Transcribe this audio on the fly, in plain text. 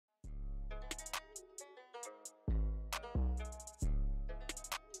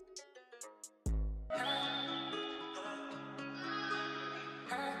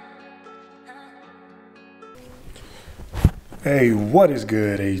Hey, what is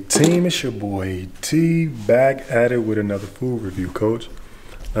good, A-Team? It's your boy T, back at it with another food review, coach.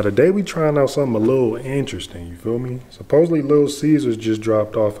 Now today we trying out something a little interesting, you feel me? Supposedly Little Caesars just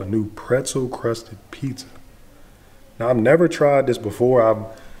dropped off a new pretzel crusted pizza. Now I've never tried this before. I've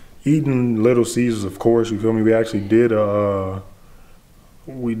eaten Little Caesars, of course, you feel me? We actually did a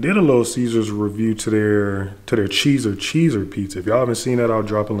Little Caesars review to their cheeser pizza. If y'all haven't seen that, I'll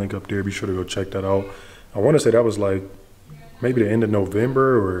drop a link up there. Be sure to go check that out. I want to say that was like maybe the end of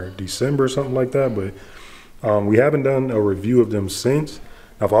November or December or something like that, but we haven't done a review of them since.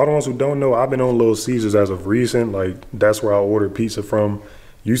 Now, for all the ones who don't know, I've been on Little Caesars as of recent. Like, that's where I ordered pizza from.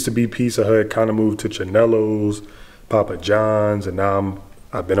 Used to be Pizza Hut, kind of moved to Chanello's, Papa John's, and now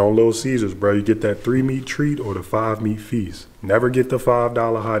I've been on Little Caesars, bro. You get that 3-meat treat or the 5-meat feast. Never get the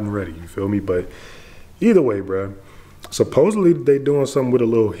 $5 hot and ready, you feel me? But either way, bro, supposedly they doing something with a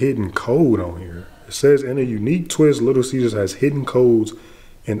little hidden code on here. It says, in a unique twist, Little Caesars has hidden codes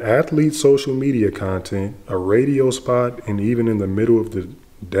in athlete social media content, a radio spot, and even in the middle of the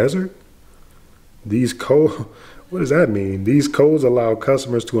desert. These codes, what does that mean? These codes allow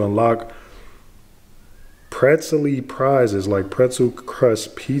customers to unlock pretzel-y prizes like Pretzel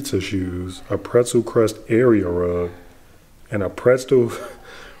Crust pizza shoes, a Pretzel Crust area rug, and a Pretzel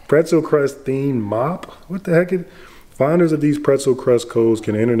Crust themed mop. What the heck is? Finders of these Pretzel Crust codes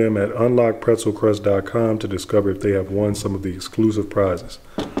can enter them at unlockpretzelcrust.com to discover if they have won some of the exclusive prizes.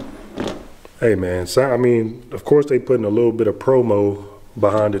 Hey man, so, I mean, of course they putting a little bit of promo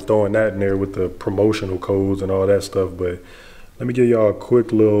behind it, throwing that in there with the promotional codes and all that stuff, but let me give y'all a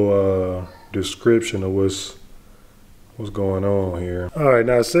quick little description of what's going on here. All right,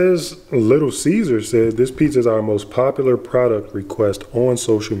 now it says Little Caesar said this pizza is our most popular product request on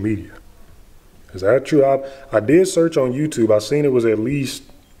social media. Is that true? I did search on YouTube. I seen it was at least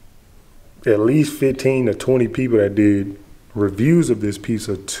 15 to 20 people that did reviews of this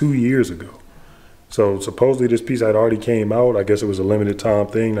pizza 2 years ago. So supposedly this pizza had already came out. I guess it was a limited time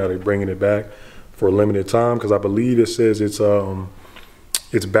thing. Now they're bringing it back for a limited time because I believe it says it's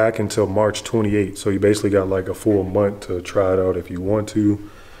back until March 28th. So you basically got like a full month to try it out if you want to.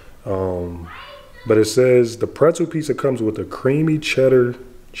 But it says the pretzel pizza comes with a creamy cheddar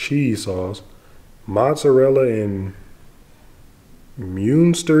cheese sauce, mozzarella and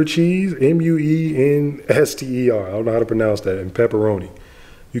Munster cheese, M-U-E-N-S-T-E-R. I don't know how to pronounce that, and pepperoni.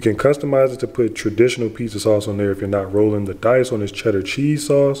 You can customize it to put traditional pizza sauce on there if you're not rolling the dice on this cheddar cheese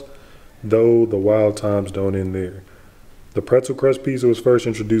sauce, though the wild times don't end there. The Pretzel Crust pizza was first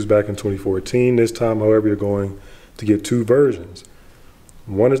introduced back in 2014. This time, however, you're going to get two versions.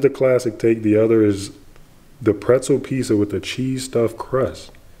 One is the classic take, the other is the pretzel pizza with the cheese stuffed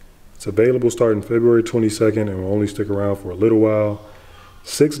crust. It's available starting February 22nd and will only stick around for a little while.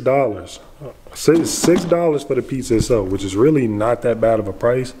 $6. $6 for the pizza itself, which is really not that bad of a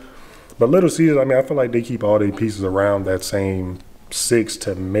price. But Little Caesars, I mean, I feel like they keep all their pieces around that same $6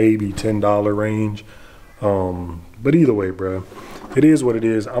 to maybe $10 range. But either way, bro, it is what it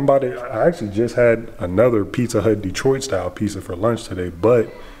is. I actually just had another Pizza Hut Detroit style pizza for lunch today,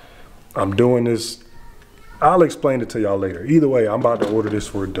 but I'm doing this. I'll explain it to y'all later. Either way, I'm about to order this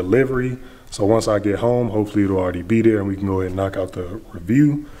for delivery. So once I get home, hopefully it'll already be there and we can go ahead and knock out the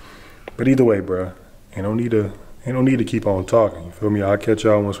review. But either way, bro, ain't no need to keep on talking. You feel me? I'll catch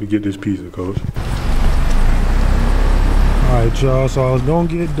y'all once we get this pizza, coach. All right, y'all. So I was gonna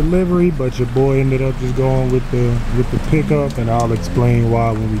get delivery, but your boy ended up just going with the pickup, and I'll explain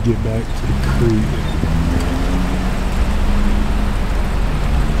why when we get back to the crib.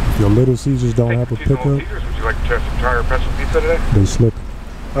 Your Little Caesars don't have a pickup. Would you like to try our pretzel pizza today? They slipping.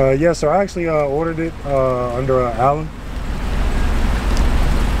 Yeah, so I actually ordered it under Allen.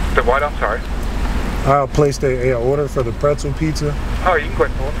 The what? I'm sorry. I placed a order for the pretzel pizza. Oh, you can go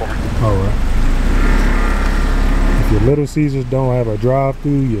ahead and pull it for me. All right. If your Little Caesars don't have a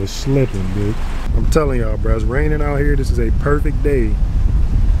drive-through, you're slipping, dude. I'm telling y'all, bro, it's raining out here. This is a perfect day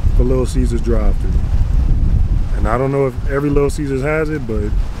for Little Caesars drive-through. And I don't know if every Little Caesars has it,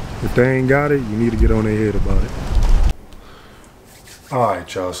 but if they ain't got it, you need to get on their head about it. All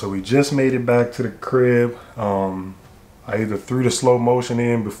right, y'all, so we just made it back to the crib. I either threw the slow motion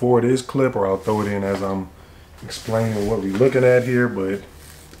in before this clip or I'll throw it in as I'm explaining what we're looking at here, but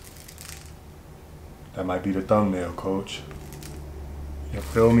that might be the thumbnail, coach. You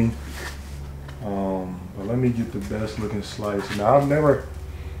feel me? But let me get the best looking slice. Now, I've never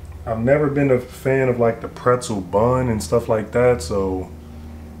been a fan of like the pretzel bun and stuff like that, so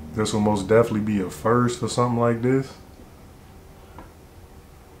this will most definitely be a first for something like this.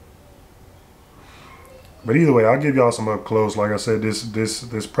 But either way, I'll give y'all some up close. Like I said,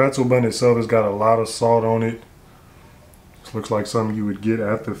 this pretzel bun itself has got a lot of salt on it. Looks like something you would get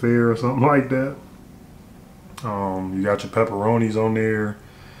at the fair or something like that. You got your pepperonis on there.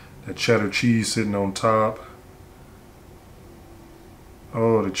 That cheddar cheese sitting on top.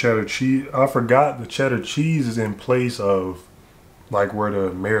 Oh, the cheddar cheese. I forgot the cheddar cheese is in place of like where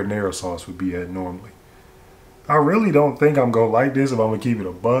the marinara sauce would be at normally. I really don't think I'm going to like this if I'm going to keep it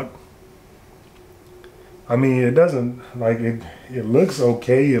a buck. I mean, it doesn't, like, it looks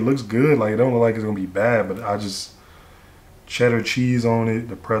okay. It looks good. Like, it don't look like it's going to be bad, but I just, cheddar cheese on it,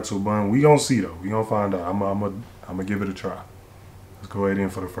 the pretzel bun. We going to see, though. We going to find out. I'm going to give it a try. Let's go ahead in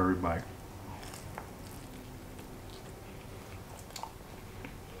for the first bite.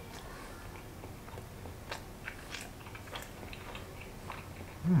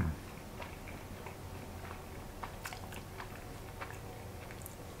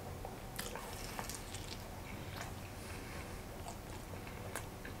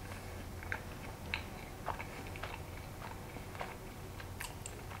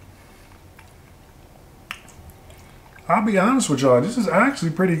 I'll be honest with y'all, this is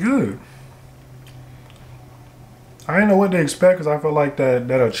actually pretty good. I didn't know what to expect because I felt like that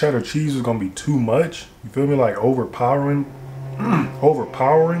a cheddar cheese was gonna be too much. You feel me? Like overpowering,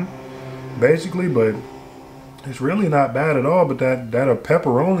 basically. But it's really not bad at all. But that a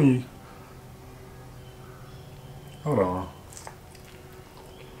pepperoni. Hold on.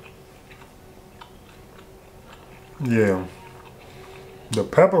 Yeah. The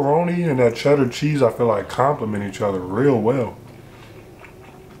pepperoni and that cheddar cheese, I feel like complement each other real well.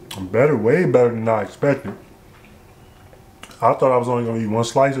 Better, way better than I expected. I thought I was only gonna eat one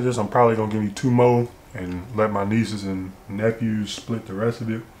slice of this. I'm probably gonna give you 2 more and let my nieces and nephews split the rest of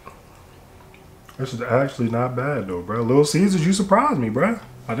it. This is actually not bad though, bro. Little Caesars, you surprised me, bro.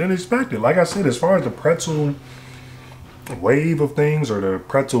 I didn't expect it. Like I said, as far as the pretzel wave of things or the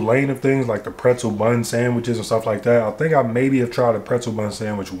pretzel lane of things, like the pretzel bun sandwiches and stuff like that, I think I maybe have tried a pretzel bun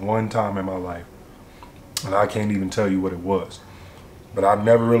sandwich one time in my life, and I can't even tell you what it was. But I've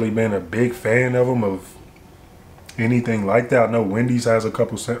never really been a big fan of them, of anything like that. I know Wendy's has a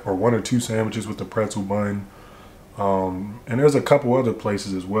couple or 1 or 2 sandwiches with the pretzel bun, and there's a couple other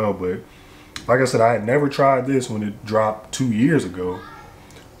places as well. But like I said, I had never tried this when it dropped 2 years ago.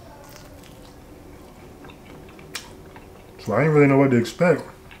 So I didn't really know what to expect.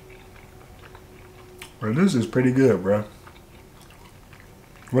 But this is pretty good, bro.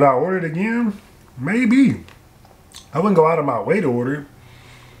 Would I order it again? Maybe. I wouldn't go out of my way to order it,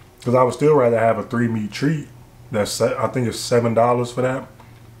 because I would still rather have a 3-meat treat. That's, I think it's $7 for that.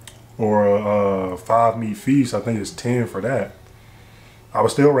 Or a 5-meat feast, I think it's $10 for that. I would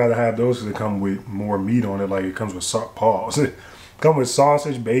still rather have those because they come with more meat on it. Like it comes with come with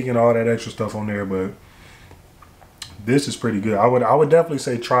sausage, bacon, all that extra stuff on there. But this is pretty good. I would definitely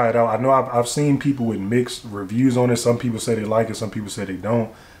say try it out. I know I've seen people with mixed reviews on it. Some people say they like it, some people say they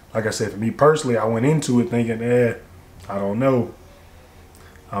don't. Like I said, for me personally, I went into it thinking, I don't know.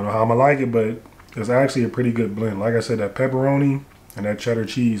 I don't know how I'm gonna like it, but it's actually a pretty good blend. Like I said, that pepperoni and that cheddar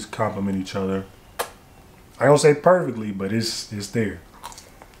cheese complement each other. I don't say perfectly, but it's there.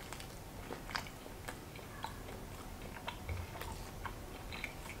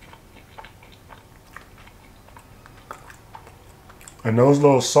 And those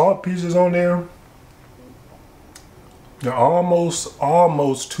little salt pieces on there, they're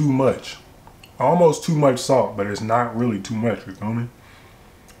almost too much. Almost too much salt, but it's not really too much, you feel me?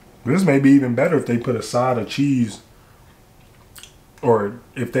 This may be even better if they put a side of cheese, or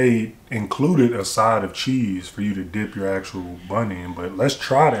if they included a side of cheese for you to dip your actual bun in. But let's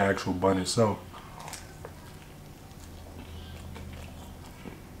try the actual bun itself.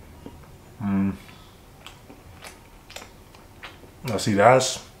 Now see,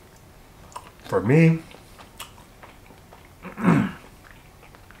 that's, for me,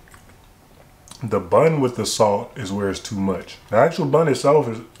 the bun with the salt is where it's too much. The actual bun itself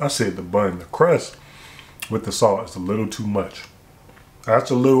is, I said the bun, the crust with the salt is a little too much. That's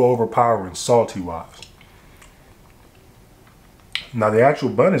a little overpowering salty wise. Now the actual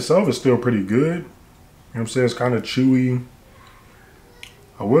bun itself is still pretty good. You know what I'm saying? It's kind of chewy.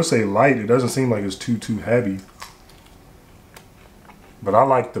 I will say light. It doesn't seem like it's too heavy. But I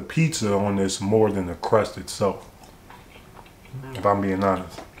like the pizza on this more than the crust itself, if I'm being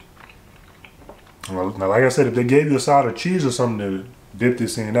honest. Now, like I said, if they gave you a side of cheese or something to dip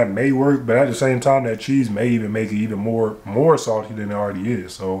this in, that may work. But at the same time, that cheese may even make it even more salty than it already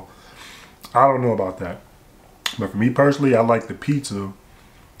is. So I don't know about that. But for me personally, I like the pizza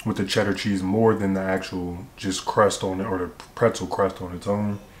with the cheddar cheese more than the actual just crust on it, or the pretzel crust on its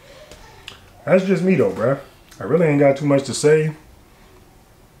own. That's just me though, bruh. I really ain't got too much to say.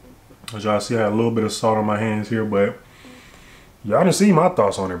 As y'all see, I had a little bit of salt on my hands here, but Y'all done see my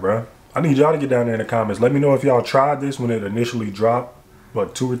thoughts on it, bro. I need y'all to get down there in the comments. Let me know if y'all tried this when it initially dropped,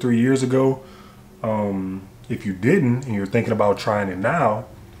 what, 2 or 3 years ago. If you didn't and you're thinking about trying it now,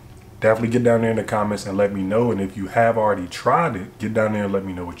 definitely get down there in the comments and let me know. And if you have already tried it, get down there and let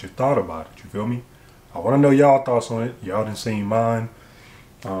me know what you thought about it. You feel me? I want to know y'all thoughts on it. Y'all done seen mine.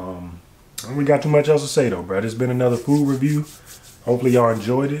 I don't really got too much else to say though, bro. It's been another food review. Hopefully y'all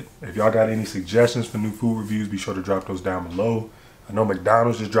enjoyed it. If y'all got any suggestions for new food reviews, be sure to drop those down below. I know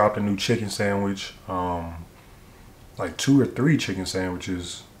McDonald's just dropped a new chicken sandwich. Like 2 or 3 chicken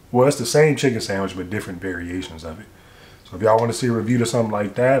sandwiches. Well, it's the same chicken sandwich, but different variations of it. So if y'all want to see a review to something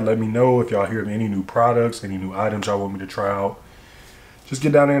like that, let me know. If y'all hear of any new products, any new items y'all want me to try out, just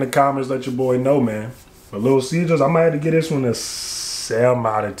get down there in the comments, let your boy know, man. For Little Caesars, I might have to get this one a 7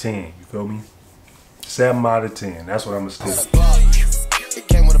 out of 10. You feel me? 7 out of 10. That's what I'm going to stick. It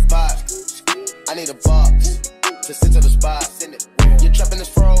came with a box. I need a box to sit to the spot. Your trapping is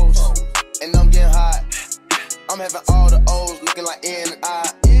froze, and I'm getting hot. I'm having all the O's looking like in and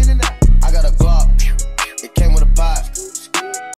I. I got a glow.